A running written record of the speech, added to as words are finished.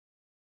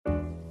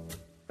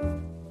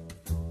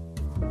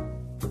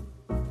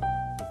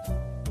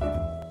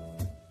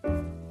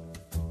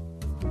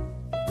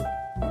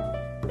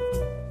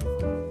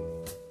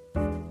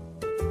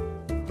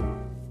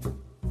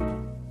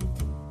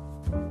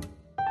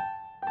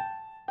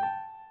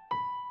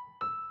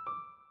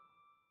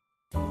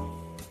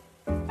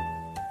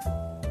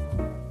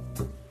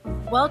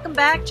Welcome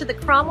back to the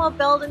Cromwell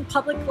Belden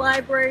Public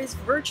Library's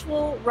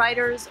Virtual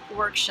Writers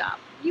Workshop.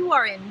 You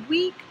are in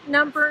week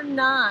number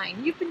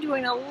 9. You've been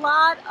doing a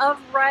lot of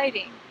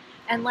writing.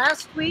 And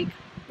last week,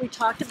 we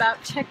talked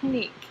about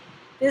technique.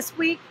 This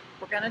week,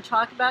 we're going to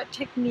talk about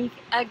technique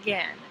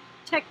again.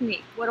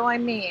 Technique, what do I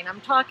mean?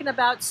 I'm talking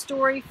about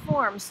story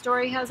form.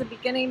 Story has a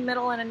beginning,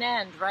 middle, and an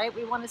end, right?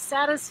 We want to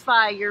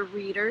satisfy your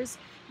readers.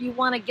 You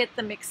want to get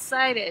them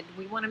excited.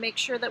 We want to make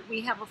sure that we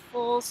have a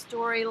full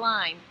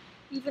storyline,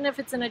 even if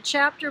it's in a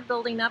chapter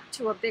building up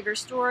to a bigger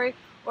story,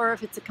 or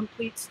if it's a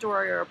complete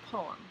story or a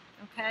poem,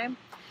 okay?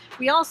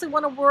 We also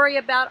want to worry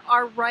about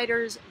our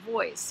writer's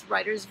voice.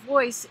 Writer's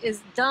voice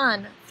is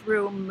done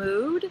through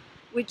mood,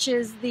 which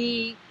is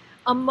the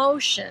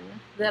emotion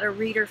that a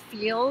reader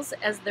feels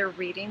as they're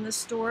reading the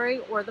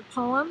story or the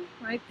poem,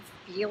 right?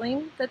 The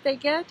feeling that they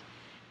get.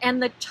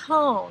 And the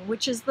tone,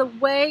 which is the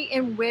way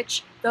in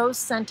which those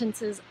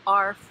sentences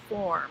are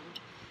formed.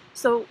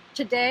 So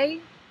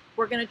today,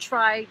 we're going to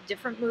try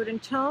different mood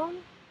and tone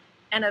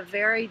and a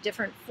very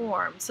different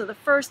form. So the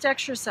first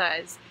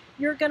exercise,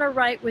 you're going to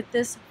write with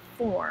this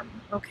form,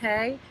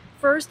 okay?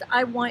 First,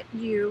 I want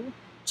you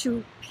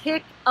to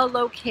pick a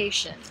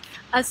location,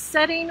 a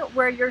setting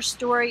where your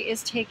story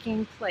is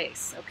taking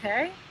place,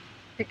 okay?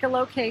 Pick a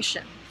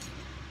location.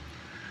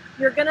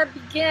 You're going to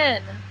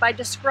begin by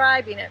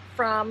describing it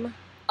from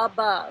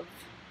above.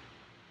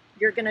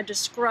 You're going to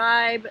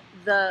describe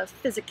the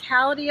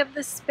physicality of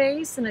the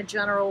space in a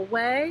general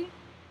way.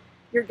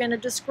 You're going to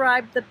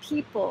describe the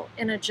people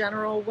in a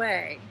general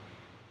way.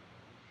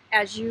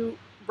 As you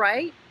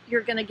write,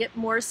 you're going to get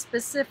more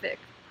specific,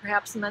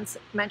 perhaps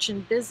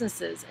mention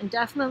businesses, and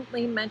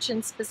definitely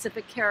mention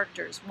specific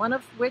characters, one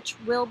of which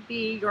will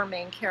be your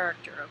main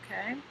character,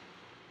 okay?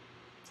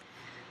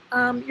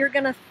 You're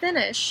going to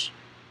finish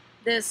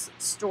this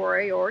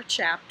story or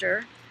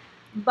chapter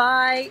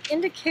by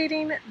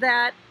indicating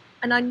that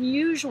an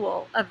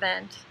unusual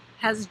event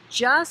has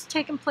just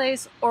taken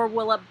place or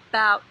will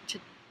about to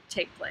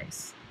take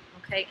place,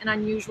 okay? An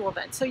unusual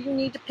event. So you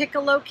need to pick a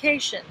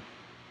location.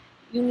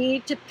 You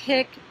need to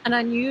pick an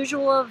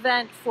unusual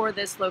event for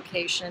this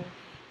location,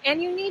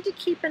 and you need to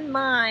keep in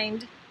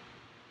mind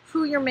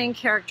who your main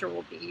character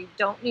will be. You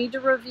don't need to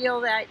reveal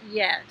that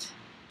yet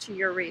to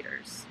your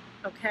readers,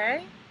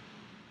 okay?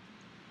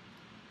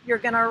 You're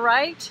going to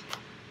write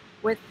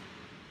with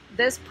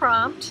this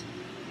prompt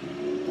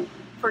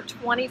for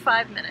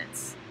 25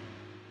 minutes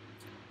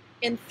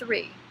in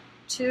 3,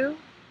 2,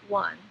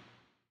 1.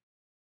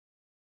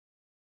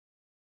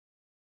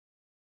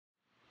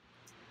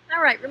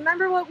 All right,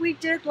 remember what we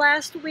did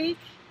last week?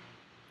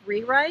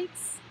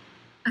 Rewrites?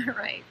 All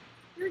right,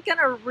 you're going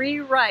to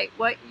rewrite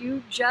what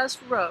you just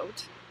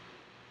wrote,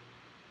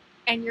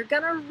 and you're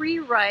going to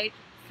rewrite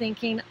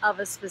thinking of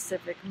a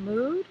specific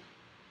mood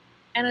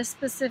and a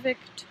specific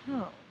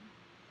tone.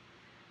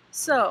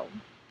 So,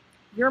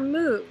 your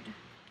mood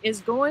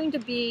is going to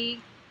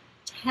be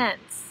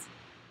tense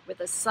with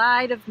a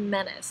side of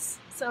menace.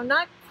 So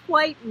not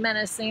quite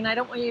menacing, I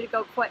don't want you to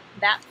go quite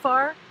that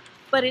far,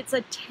 but it's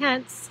a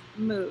tense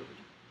mood,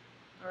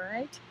 all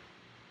right?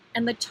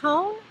 And the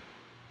tone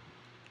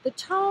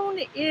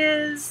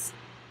is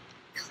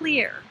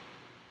clear,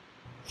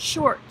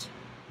 short,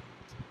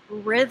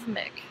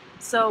 rhythmic.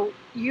 So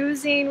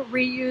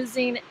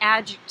reusing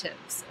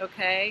adjectives,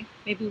 okay?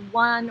 Maybe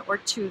 1 or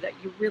 2 that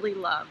you really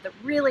love, that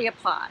really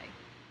apply.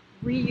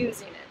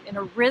 Reusing it in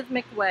a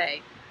rhythmic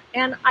way.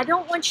 And I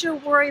don't want you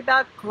to worry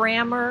about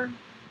grammar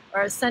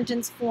or a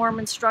sentence form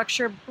and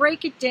structure.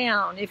 Break it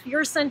down. If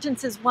your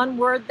sentence is 1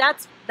 word,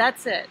 that's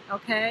it,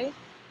 okay?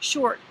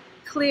 Short,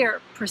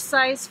 clear,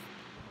 precise.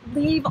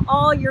 Leave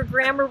all your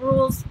grammar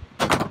rules,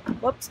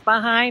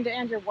 behind,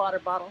 and your water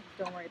bottle.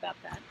 Don't worry about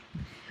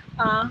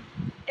that.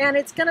 And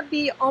it's going to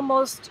be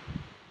almost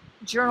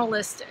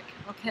journalistic,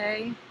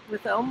 okay?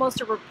 With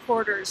almost a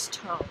reporter's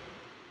tone,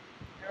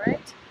 all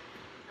right?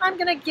 I'm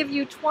going to give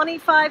you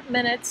 25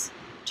 minutes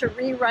to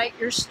rewrite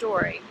your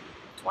story.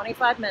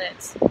 25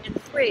 minutes in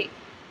 3,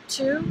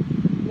 2,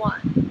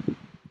 1.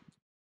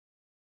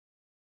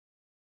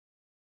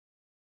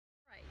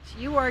 Right,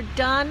 you are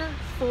done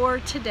for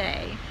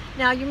today.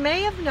 Now, you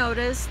may have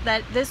noticed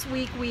that this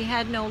week we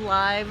had no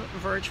live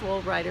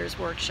virtual writers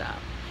workshop.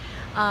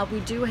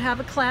 We do have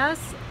a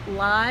class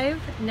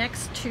live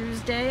next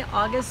Tuesday,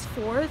 August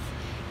 4th.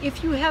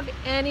 If you have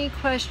any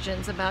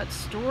questions about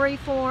story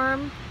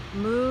form,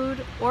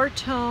 mood, or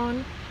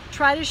tone,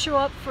 try to show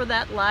up for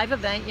that live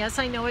event. Yes,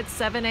 I know it's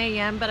 7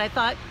 a.m., but I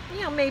thought,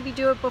 maybe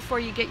do it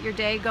before you get your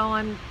day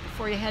going,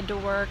 before you head to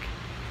work.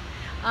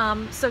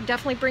 So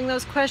definitely bring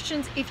those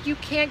questions. If you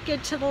can't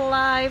get to the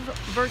live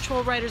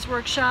virtual writers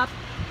workshop,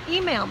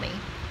 email me.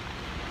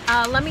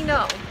 Let me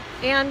know.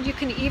 And you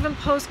can even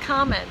post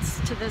comments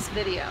to this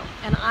video,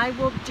 and I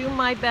will do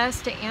my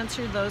best to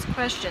answer those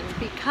questions,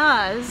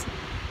 because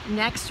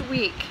next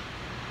week,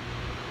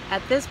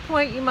 at this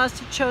point, you must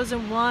have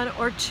chosen 1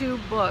 or 2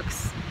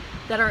 books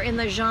that are in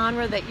the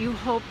genre that you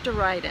hope to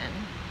write in.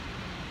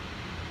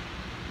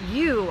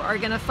 You are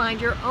going to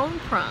find your own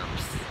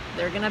prompts.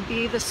 They're going to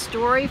be the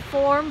story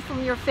form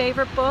from your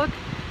favorite book,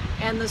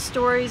 and the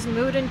story's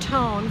mood and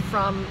tone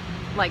from,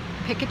 like,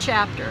 pick a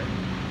chapter.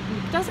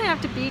 It doesn't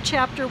have to be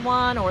chapter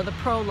 1 or the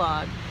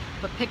prologue,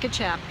 but pick a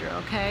chapter,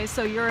 okay?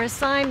 So your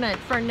assignment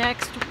for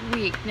next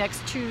week,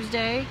 next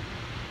Tuesday,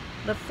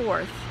 the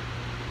 4th,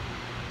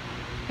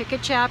 pick a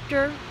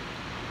chapter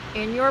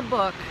in your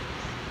book,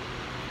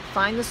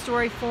 find the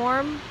story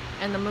form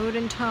and the mood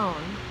and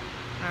tone,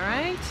 all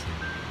right?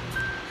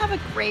 Have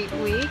a great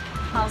week.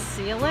 I'll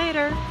see you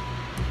later.